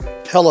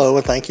Hello,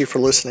 and thank you for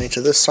listening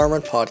to this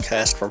sermon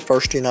podcast from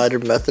First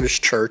United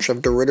Methodist Church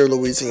of DeRidder,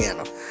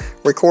 Louisiana,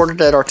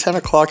 recorded at our 10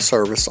 o'clock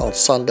service on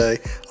Sunday,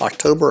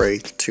 October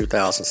 8,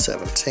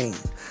 2017.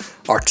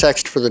 Our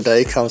text for the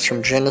day comes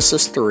from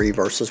Genesis 3,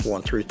 verses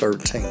 1 through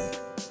 13.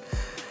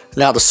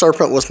 Now the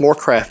serpent was more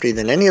crafty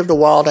than any of the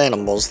wild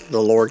animals the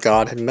Lord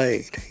God had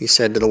made. He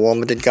said to the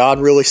woman, "Did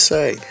God really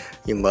say,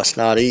 'You must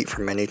not eat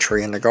from any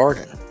tree in the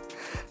garden'?"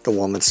 The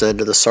woman said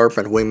to the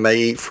serpent, "We may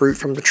eat fruit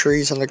from the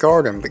trees in the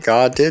garden, but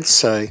God did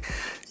say,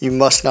 'You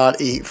must not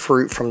eat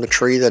fruit from the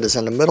tree that is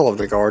in the middle of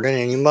the garden,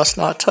 and you must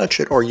not touch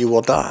it, or you will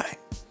die.'"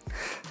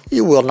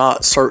 "You will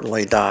not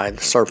certainly die,"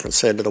 the serpent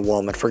said to the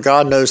woman, "for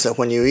God knows that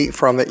when you eat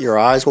from it, your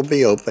eyes will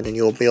be opened, and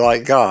you will be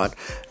like God,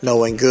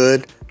 knowing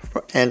good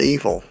and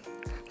evil."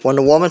 When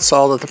the woman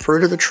saw that the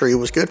fruit of the tree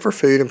was good for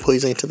food and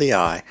pleasing to the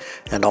eye,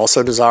 and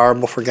also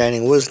desirable for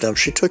gaining wisdom,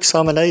 she took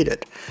some and ate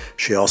it.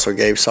 She also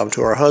gave some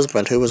to her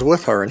husband who was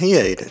with her, and he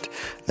ate it.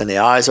 Then the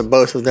eyes of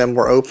both of them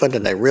were opened,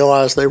 and they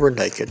realized they were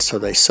naked, so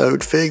they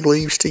sewed fig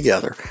leaves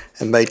together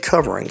and made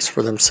coverings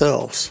for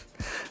themselves.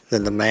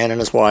 Then the man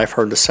and his wife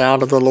heard the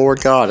sound of the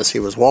Lord God as he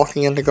was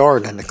walking in the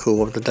garden in the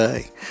cool of the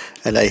day.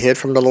 And they hid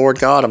from the Lord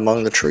God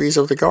among the trees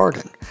of the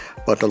garden.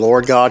 But the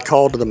Lord God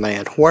called to the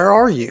man, "Where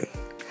are you?"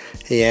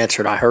 He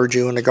answered, "I heard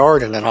you in the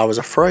garden, and I was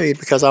afraid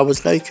because I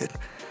was naked.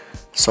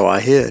 So I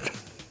hid."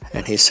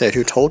 And he said,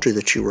 "Who told you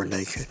that you were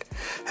naked?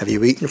 Have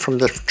you eaten from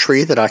the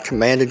tree that I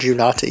commanded you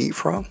not to eat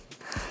from?"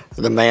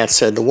 The man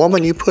said, "The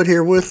woman you put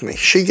here with me,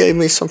 she gave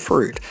me some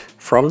fruit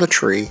from the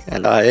tree,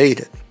 and I ate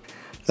it."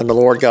 Then the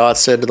Lord God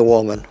said to the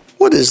woman,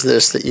 "What is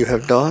this that you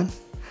have done?"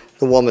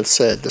 The woman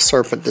said, "The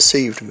serpent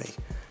deceived me,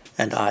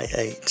 and I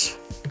ate."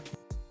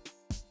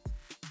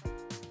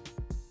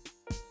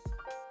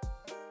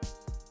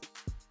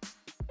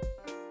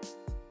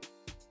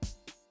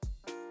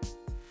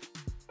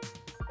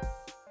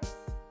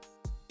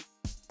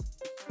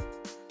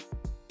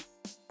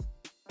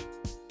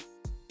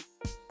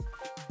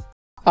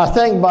 I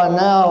think by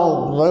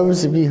now,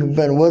 those of you who've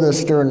been with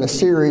us during the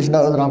series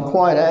know that I'm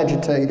quite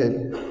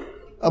agitated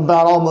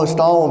about almost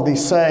all of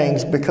these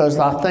sayings because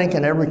I think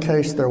in every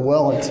case they're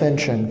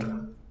well-intentioned,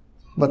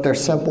 but they're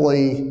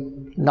simply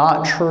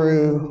not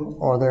true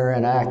or they're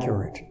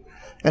inaccurate.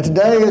 And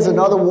today is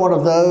another one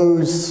of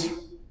those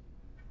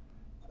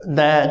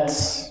that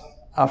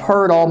I've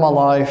heard all my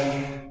life,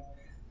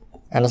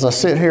 and as I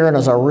sit here and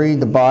as I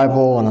read the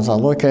Bible and as I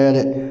look at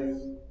it,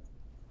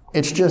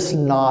 it's just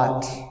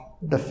not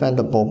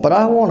defendable. But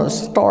I want to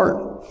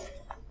start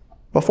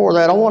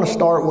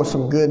with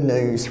some good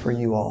news for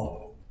you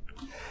all.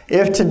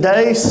 If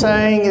today's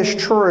saying is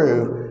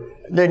true,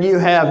 then you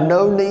have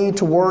no need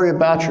to worry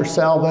about your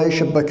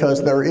salvation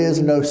because there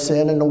is no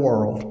sin in the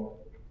world.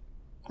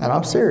 And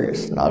I'm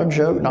serious, not a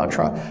joke, not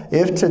trying.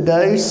 If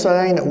today's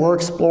saying that we're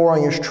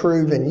exploring is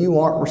true, then you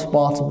aren't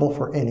responsible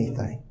for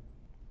anything.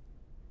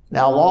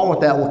 Now, along with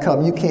that will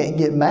come, you can't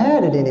get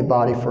mad at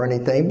anybody for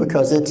anything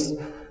because that's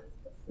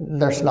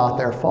not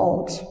their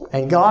faults.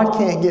 And God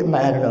can't get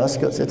mad at us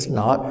because it's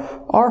not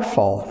our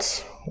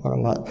faults.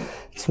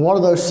 It's one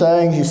of those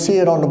sayings, you see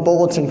it on the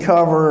bulletin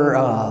cover,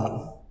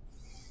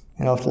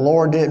 if the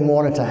Lord didn't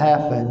want it to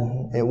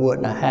happen, it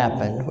wouldn't have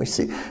happened. We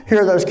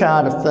hear those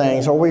kind of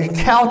things. Or we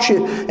couch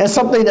it in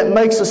something that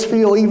makes us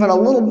feel even a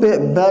little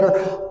bit better.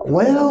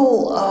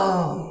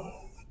 Well,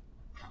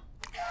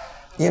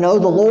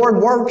 the Lord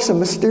works in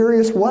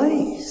mysterious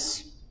ways.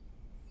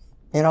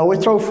 We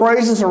throw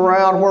phrases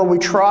around where we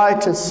try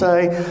to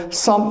say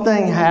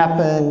something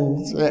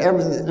happened,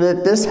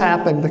 that this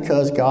happened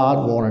because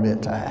God wanted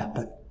it to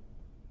happen.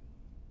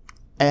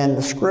 And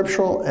the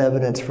scriptural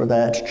evidence for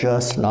that's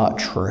just not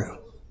true.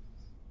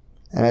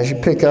 And as you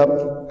pick up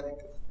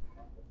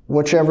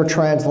whichever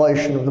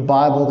translation of the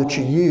Bible that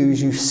you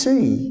use, you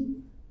see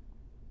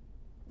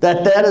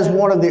that is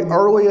one of the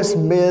earliest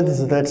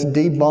myths that's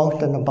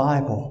debunked in the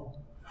Bible.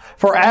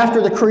 For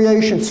after the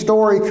creation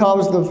story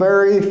comes the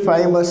very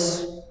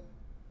famous,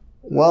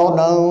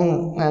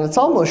 well-known, and it's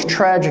almost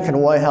tragic in a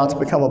way how it's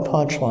become a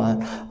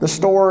punchline, the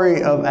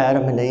story of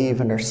Adam and Eve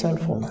and their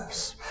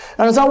sinfulness.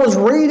 And as I was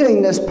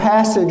reading this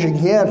passage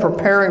again,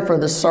 preparing for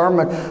this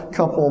sermon a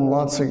couple of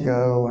months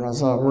ago, and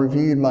as I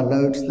reviewed my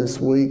notes this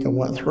week and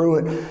went through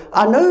it,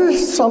 I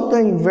noticed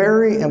something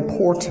very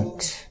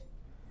important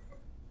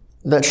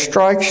that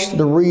strikes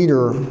the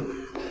reader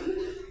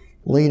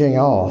leading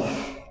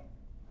off.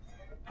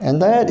 And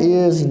that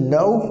is,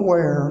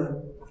 nowhere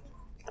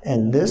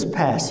in this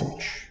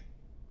passage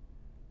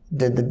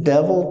did the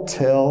devil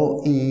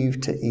tell Eve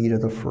to eat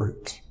of the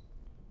fruit.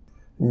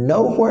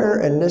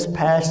 Nowhere in this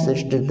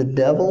passage did the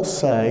devil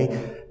say,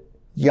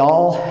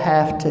 y'all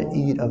have to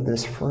eat of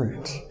this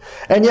fruit.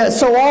 And yet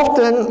so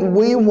often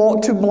we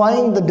want to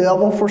blame the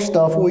devil for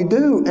stuff we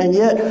do. And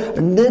yet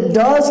it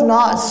does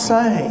not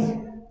say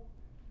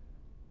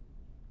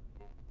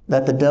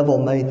that the devil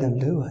made them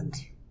do it.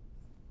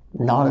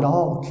 Not at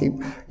all.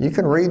 You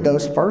can read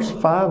those first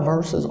 5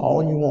 verses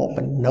all you want,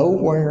 but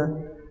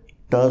nowhere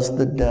does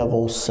the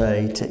devil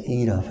say to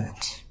eat of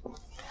it.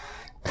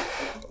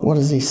 what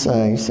does he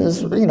say? He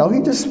says,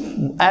 he just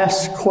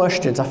asks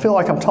questions. I feel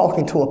like I'm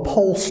talking to a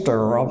pollster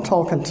or I'm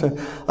talking to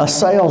a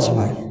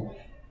salesman.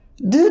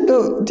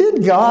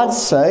 Did God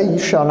say you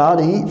shall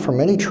not eat from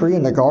any tree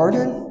in the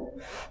garden?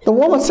 The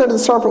woman said to the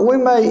serpent, we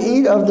may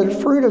eat of the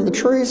fruit of the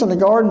trees in the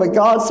garden, but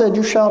God said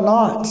you shall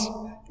not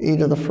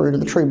eat of the fruit of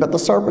the tree. But the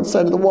serpent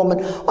said to the woman,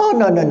 oh,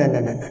 no.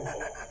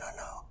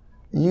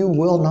 You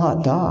will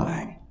not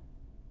die.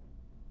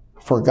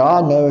 For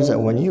God knows that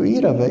when you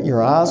eat of it,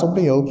 your eyes will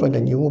be opened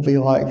and you will be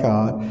like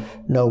God,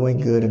 knowing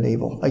good and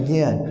evil.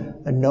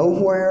 Again,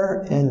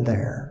 nowhere in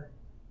there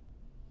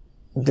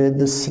did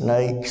the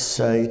snake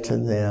say to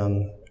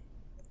them,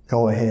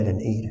 go ahead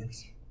and eat it.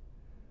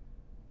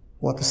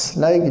 What the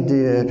snake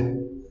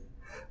did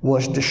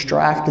was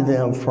distract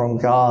them from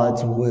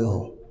God's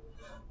will.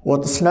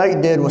 What the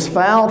snake did was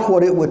found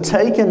what it would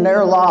take in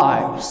their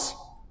lives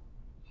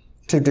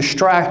to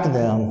distract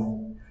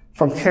them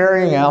from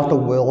carrying out the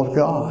will of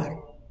God.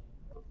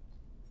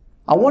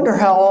 I wonder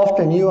how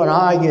often you and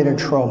I get in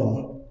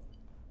trouble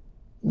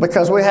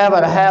because we have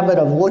a habit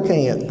of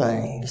looking at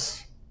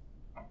things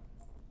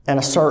in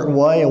a certain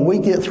way and we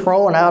get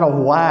thrown out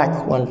of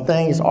whack when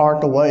things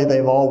aren't the way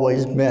they've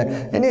always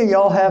been. Any of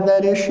y'all have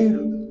that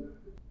issue?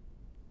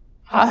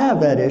 I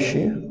have that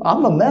issue.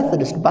 I'm a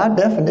Methodist by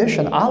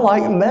definition. I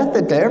like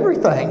method to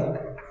everything.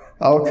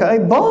 Okay,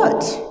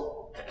 but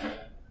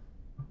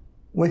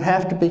we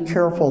have to be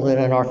careful that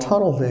in our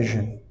tunnel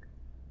vision,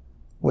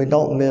 we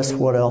don't miss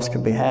what else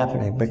could be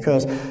happening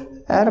because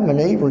Adam and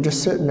Eve were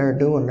just sitting there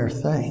doing their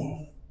thing.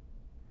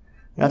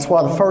 That's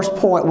why the first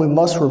point we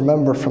must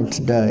remember from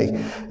today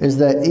is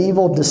that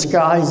evil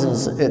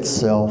disguises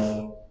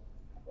itself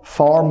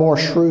far more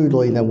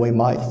shrewdly than we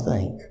might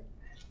think.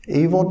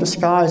 Evil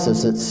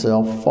disguises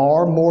itself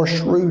far more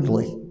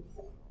shrewdly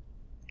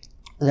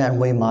than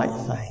we might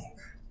think.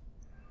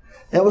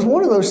 It was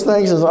one of those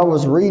things as I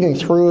was reading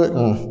through it,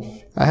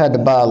 and I had to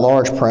buy a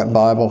large print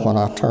Bible when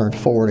I turned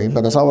 40,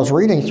 but as I was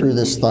reading through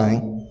this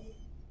thing,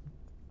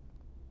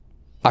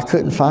 I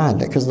couldn't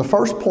find it because the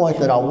first point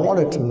that I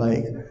wanted to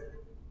make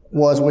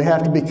was we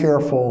have to be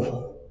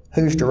careful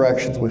whose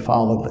directions we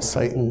follow, but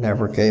Satan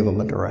never gave them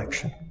a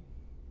direction.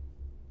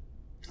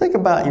 Think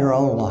about your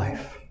own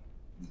life.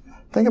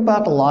 Think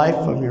about the life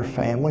of your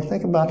family.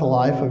 Think about the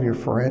life of your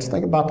friends.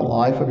 Think about the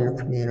life of your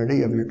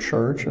community, of your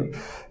church, of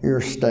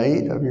your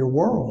state, of your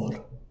world.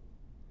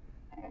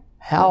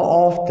 How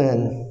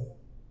often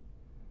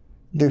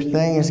do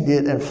things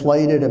get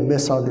inflated and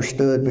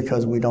misunderstood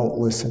because we don't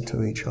listen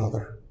to each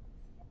other?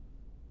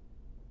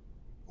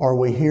 Or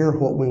we hear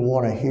what we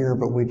want to hear,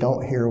 but we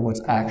don't hear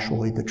what's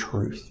actually the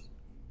truth.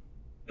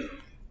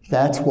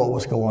 That's what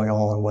was going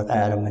on with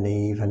Adam and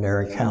Eve and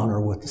their encounter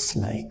with the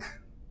snake.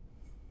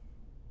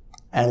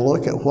 And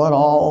look at what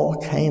all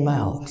came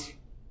out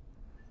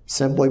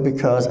simply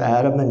because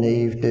Adam and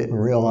Eve didn't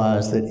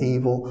realize that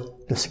evil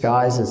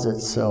disguises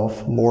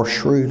itself more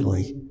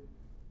shrewdly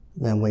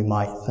than we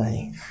might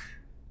think.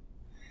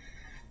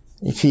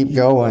 You keep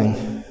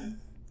going.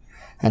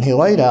 And he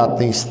laid out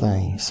these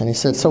things. And he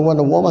said, so when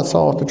the woman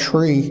saw that the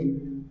tree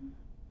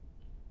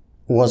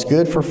was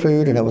good for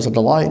food and it was a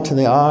delight to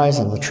the eyes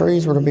and the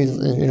trees were to be,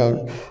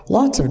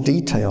 lots of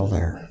detail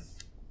there.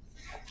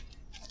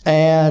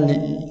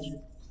 And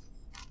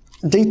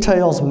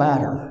details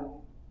matter.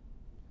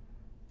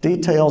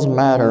 Details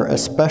matter,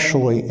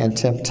 especially in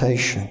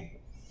temptation.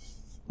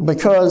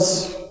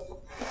 Because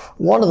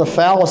one of the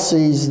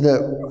fallacies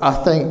that I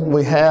think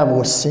we have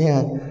with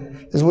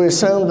sin is we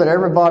assume that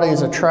everybody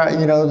is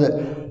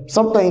that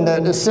something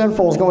that is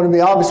sinful is going to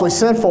be obviously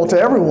sinful to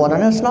everyone,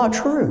 and that's not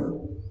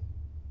true.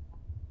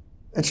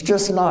 It's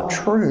just not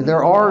true.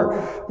 There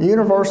are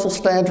universal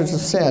standards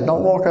of sin.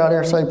 Don't walk out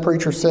here and say,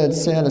 preacher said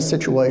sin is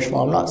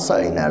situational. I'm not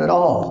saying that at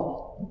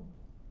all.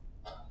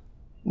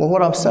 But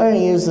what I'm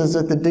saying is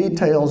that the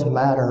details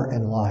matter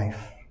in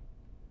life.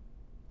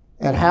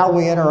 And how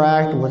we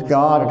interact with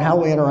God and how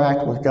we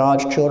interact with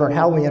God's children,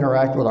 how we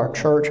interact with our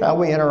church, how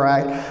we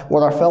interact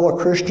with our fellow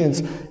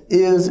Christians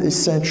is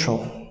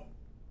essential.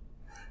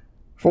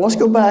 So let's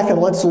go back and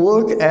let's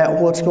look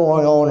at what's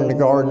going on in the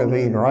Garden of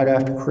Eden right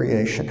after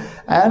creation.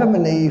 Adam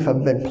and Eve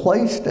have been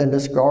placed in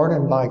this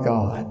garden by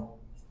God.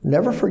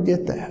 Never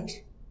forget that.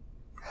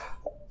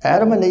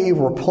 Adam and Eve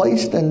were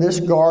placed in this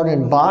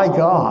garden by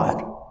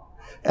God,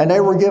 and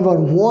they were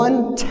given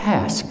one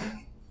task: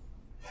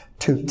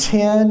 to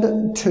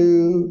tend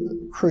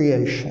to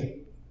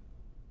creation.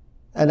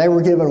 And they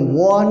were given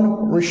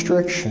one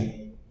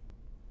restriction,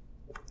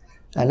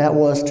 and that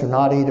was to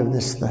not eat of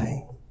this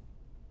thing.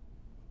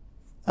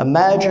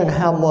 Imagine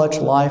how much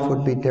life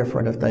would be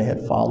different if they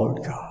had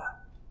followed God.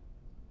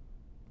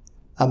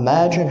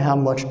 Imagine how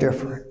much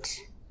different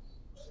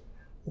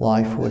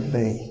life would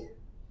be.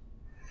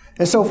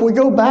 And so if we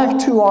go back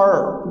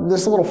to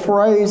this little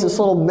phrase, this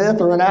little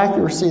myth or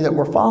inaccuracy that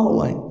we're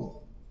following,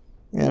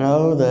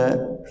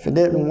 that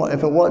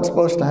if it wasn't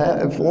supposed to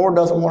happen, if the Lord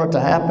doesn't want it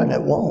to happen,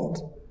 it won't.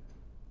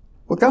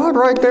 Well, God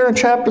right there in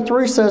chapter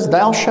 3 says,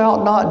 thou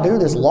shalt not do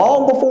this,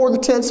 long before the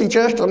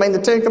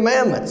 10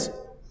 Commandments.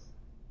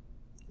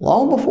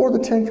 Long before the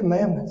Ten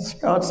Commandments,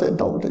 God said,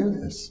 don't do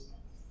this.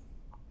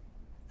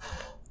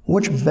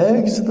 Which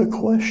begs the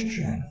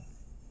question,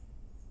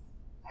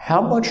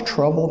 how much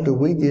trouble do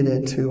we get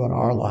into in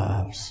our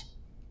lives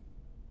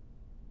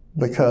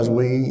because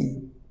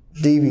we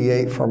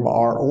deviate from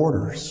our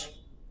orders?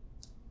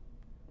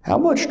 How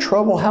much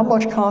trouble, how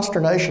much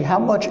consternation, how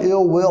much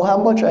ill will, how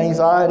much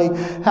anxiety,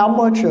 how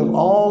much of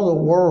all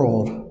the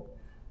world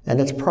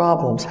and its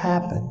problems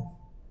happen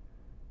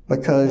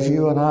because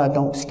you and I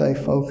don't stay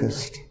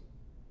focused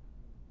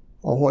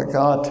on what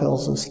God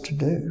tells us to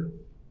do.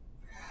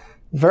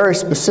 Very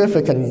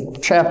specific in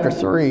chapter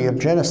 3 of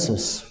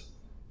Genesis,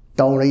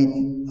 don't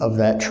eat of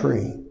that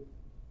tree.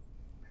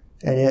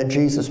 And yet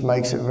Jesus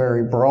makes it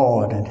very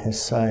broad in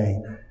his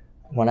saying,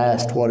 when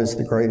asked what is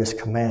the greatest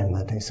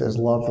commandment, he says,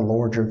 love the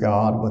Lord your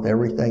God with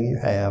everything you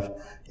have.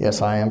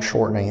 Yes, I am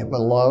shortening it, but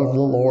love the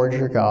Lord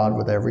your God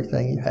with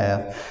everything you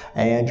have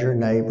and your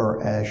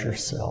neighbor as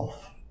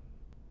yourself.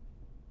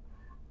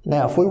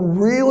 Now, if we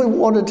really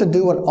wanted to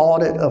do an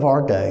audit of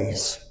our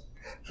days,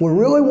 if we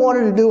really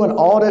wanted to do an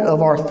audit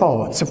of our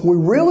thoughts, if we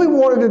really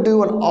wanted to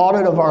do an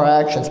audit of our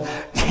actions,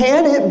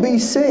 can it be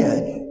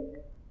said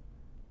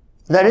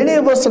that any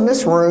of us in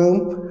this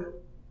room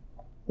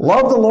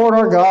love the Lord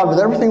our God with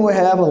everything we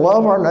have and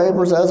love our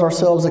neighbors as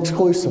ourselves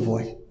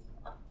exclusively?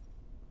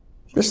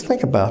 Just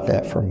think about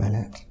that for a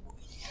minute.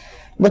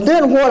 But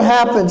then what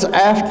happens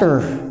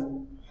after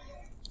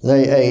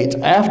they ate,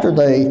 after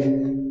they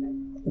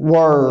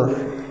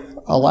were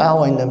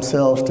allowing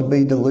themselves to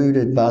be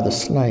deluded by the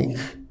snake?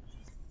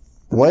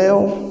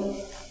 Well,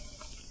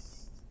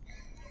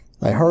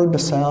 they heard the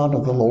sound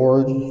of the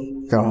Lord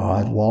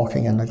God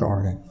walking in the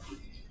garden.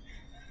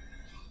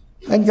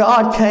 And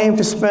God came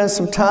to spend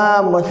some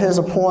time with his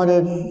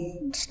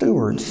appointed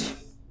stewards.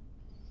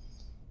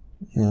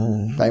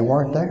 And they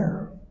weren't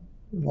there.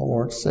 The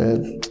Lord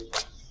said,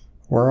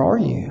 where are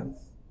you?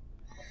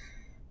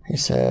 He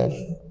said,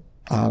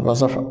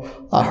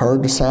 I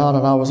heard the sound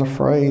and I was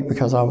afraid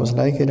because I was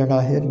naked and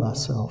I hid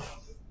myself.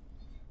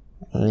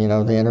 And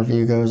the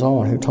interview goes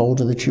on. Who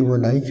told you that you were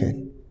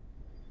naked?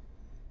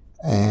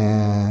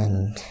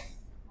 And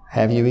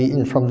have you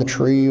eaten from the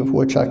tree of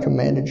which I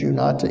commanded you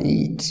not to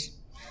eat?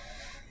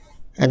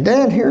 And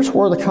then here's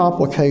where the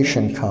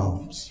complication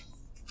comes.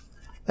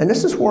 And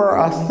this is where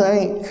I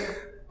think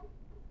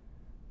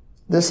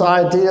this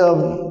idea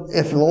of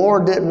if the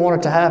Lord didn't want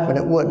it to happen,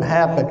 it wouldn't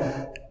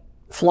happen,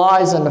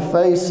 flies in the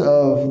face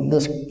of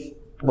this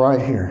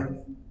right here.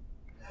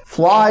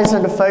 Flies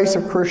in the face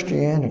of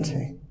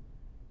Christianity.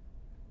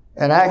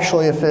 And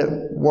actually, if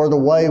it were the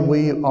way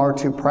we are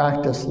to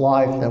practice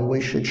life, then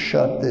we should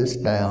shut this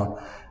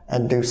down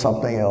and do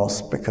something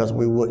else because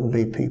we wouldn't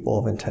be people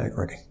of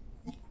integrity.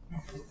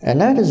 And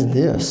that is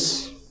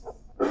this.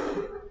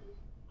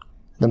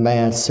 The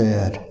man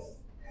said,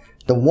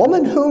 the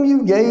woman whom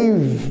you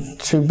gave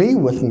to be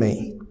with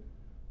me,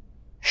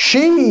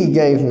 she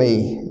gave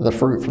me the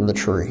fruit from the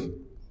tree,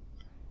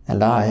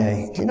 and I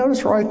ate. Do you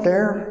notice right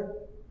there?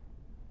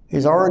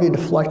 He's already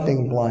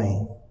deflecting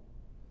blame.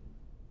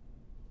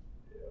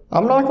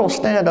 I'm not going to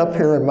stand up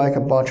here and make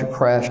a bunch of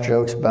crass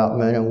jokes about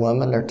men and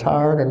women. They're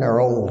tired and they're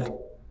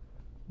old.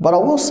 But I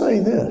will say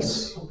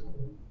this.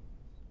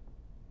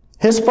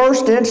 His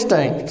first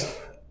instinct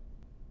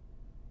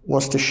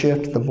was to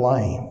shift the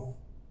blame.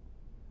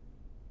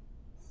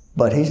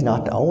 But he's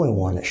not the only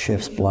one that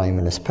shifts blame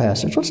in this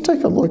passage. Let's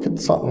take a look at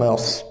something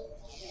else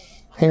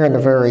here in the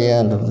very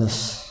end of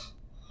this.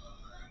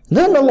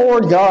 Then the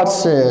Lord God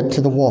said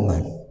to the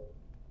woman,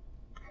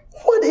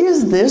 what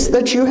is this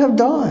that you have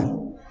done?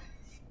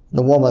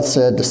 The woman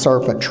said, the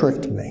serpent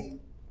tricked me,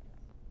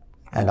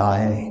 and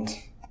I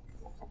ate.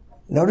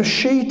 Notice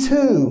she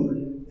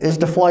too is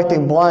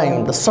deflecting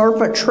blame. The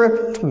serpent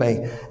tricked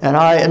me, and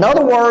I ate. In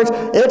other words,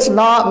 it's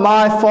not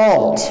my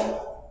fault.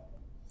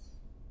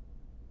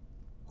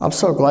 I'm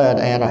so glad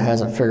Anna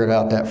hasn't figured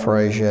out that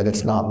phrase yet,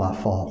 it's not my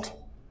fault.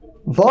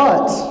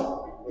 But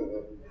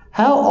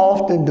how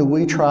often do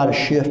we try to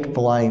shift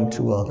blame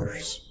to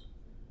others?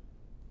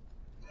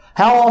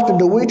 How often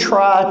do we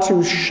try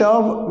to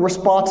shove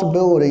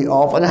responsibility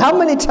off? And how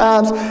many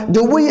times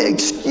do we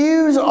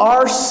excuse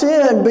our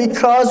sin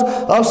because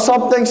of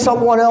something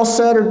someone else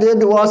said or did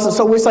to us? And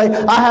so we say,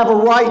 I have a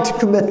right to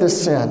commit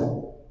this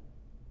sin.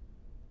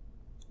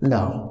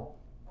 No,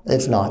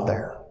 it's not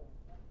there.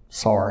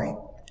 Sorry,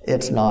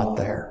 it's not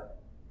there.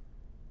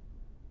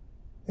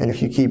 And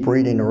if you keep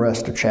reading the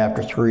rest of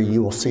chapter 3,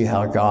 you will see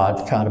how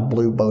God kind of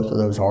blew both of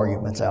those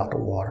arguments out the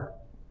water.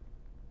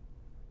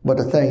 But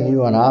the thing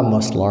you and I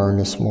must learn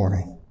this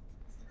morning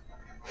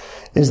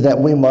is that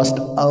we must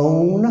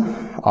own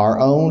our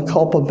own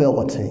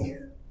culpability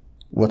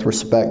with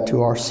respect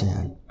to our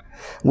sin.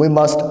 We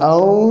must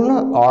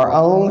own our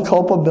own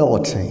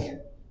culpability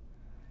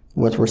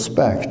with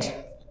respect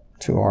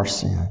to our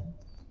sin.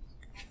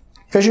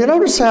 Because you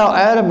notice how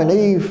Adam and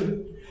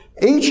Eve,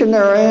 each in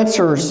their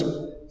answers,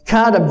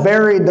 kind of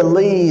buried the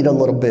lead a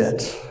little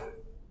bit.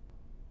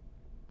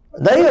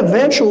 They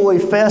eventually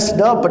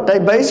fessed up, but they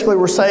basically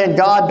were saying,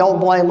 God, don't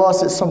blame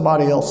us, it's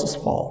somebody else's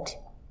fault.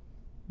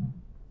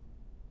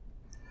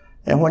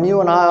 And when you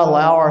and I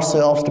allow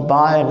ourselves to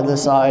buy into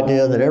this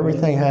idea that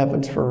everything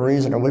happens for a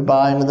reason, or we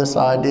buy into this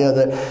idea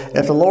that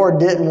if the Lord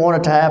didn't want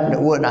it to happen,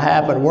 it wouldn't have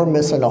happened, we're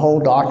missing the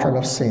whole doctrine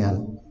of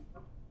sin.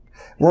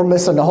 We're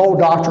missing the whole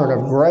doctrine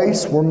of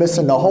grace. We're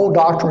missing the whole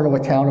doctrine of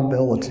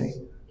accountability.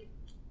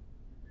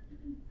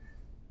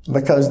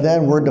 Because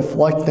then we're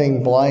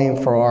deflecting blame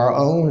for our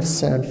own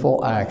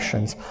sinful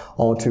actions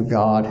onto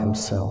God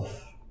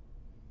Himself.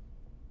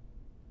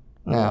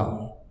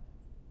 Now,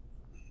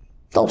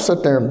 don't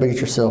sit there and beat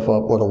yourself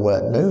up with a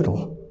wet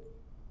noodle.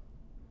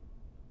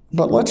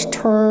 But let's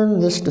turn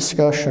this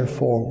discussion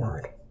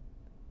forward.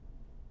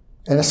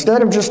 And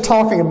instead of just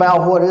talking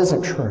about what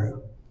isn't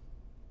true,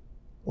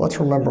 let's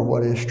remember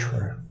what is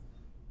true.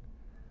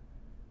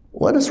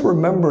 Let us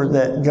remember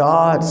that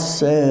God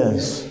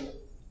says,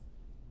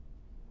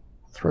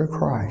 through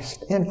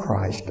Christ, in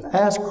Christ,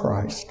 as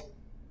Christ,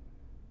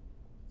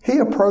 He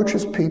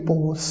approaches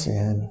people with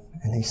sin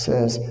and He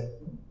says,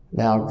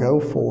 now go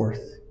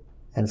forth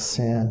and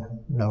sin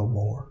no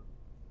more.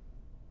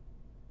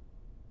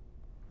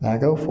 Now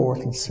go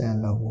forth and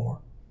sin no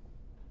more.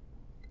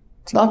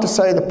 It's not to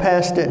say the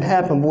past didn't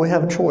happen, but we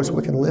have a choice.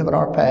 We can live in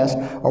our past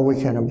or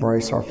we can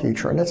embrace our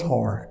future. And it's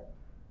hard.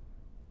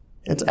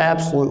 It's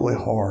absolutely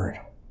hard.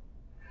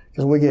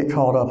 Because we get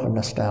caught up in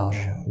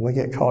nostalgia. We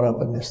get caught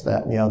up in this,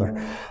 that, and the other.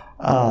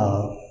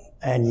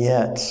 And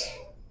yet,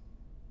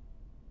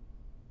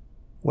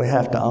 we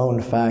have to own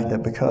the fact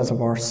that because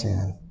of our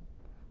sin,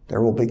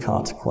 there will be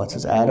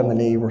consequences. Adam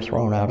and Eve were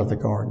thrown out of the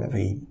Garden of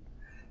Eden.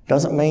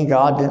 Doesn't mean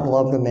God didn't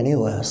love them any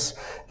less.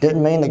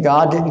 Didn't mean that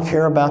God didn't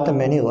care about them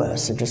any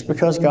less. And just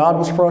because God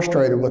was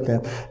frustrated with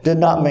them did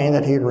not mean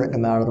that He had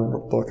written them out of the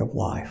book of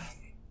life.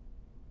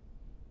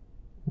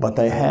 But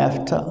they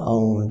have to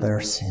own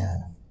their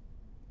sin.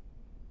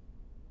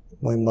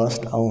 We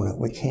must own it.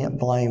 We can't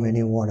blame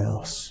anyone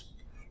else.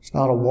 There's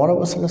not a one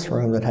of us in this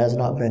room that has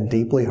not been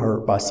deeply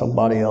hurt by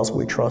somebody else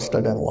we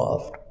trusted and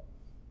loved.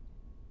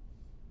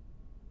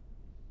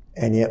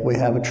 And yet we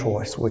have a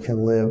choice. We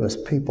can live as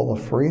people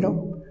of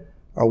freedom,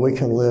 or we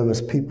can live as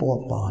people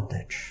of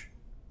bondage.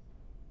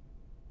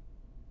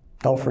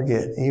 Don't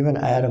forget, even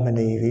Adam and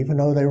Eve, even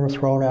though they were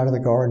thrown out of the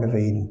Garden of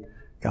Eden,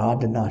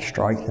 God did not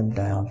strike them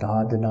down.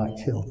 God did not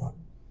kill them.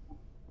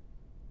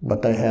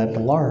 But they had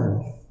to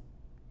learn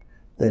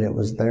that it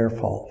was their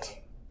fault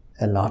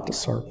and not the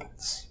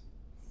serpent's.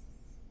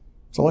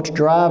 So let's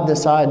drive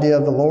this idea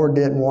of the Lord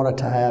didn't want it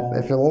to happen.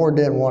 If the Lord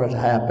didn't want it to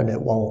happen,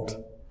 it won't.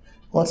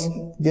 Let's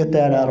get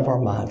that out of our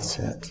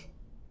mindset.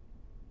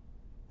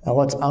 Now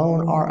let's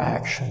own our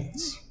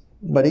actions.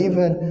 But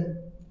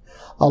even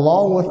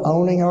along with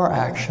owning our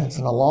actions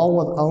and along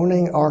with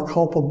owning our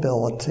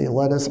culpability,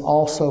 let us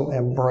also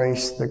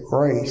embrace the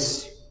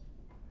grace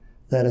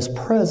that is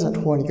present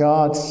when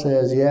God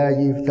says, yeah,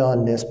 you've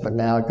done this, but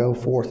now go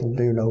forth and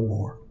do no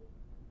more.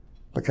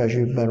 Because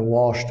you've been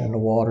washed in the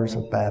waters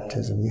of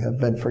baptism. You have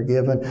been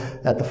forgiven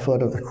at the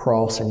foot of the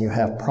cross, and you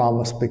have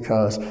promise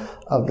because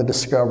of the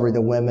discovery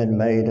the women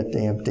made at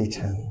the empty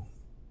tomb.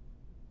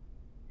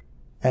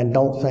 And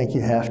don't think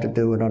you have to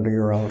do it under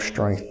your own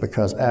strength,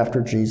 because after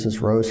Jesus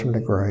rose from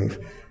the grave,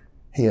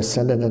 He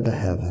ascended into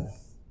heaven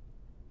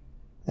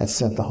and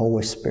sent the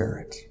Holy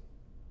Spirit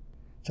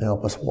to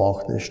help us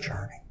walk this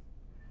journey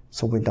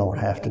so we don't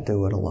have to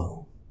do it alone.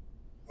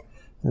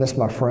 And this,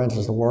 my friends,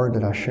 is the word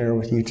that I share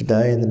with you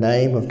today in the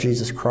name of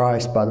Jesus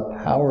Christ by the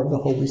power of the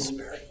Holy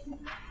Spirit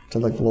to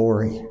the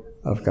glory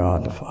of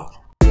God the Father.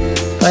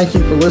 Thank you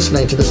for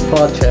listening to this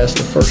podcast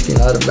of First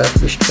United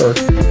Methodist Church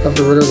of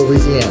DeRidder,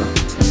 Louisiana.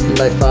 You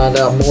may find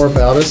out more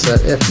about us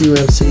at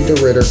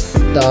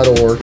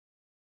fumcderitter.org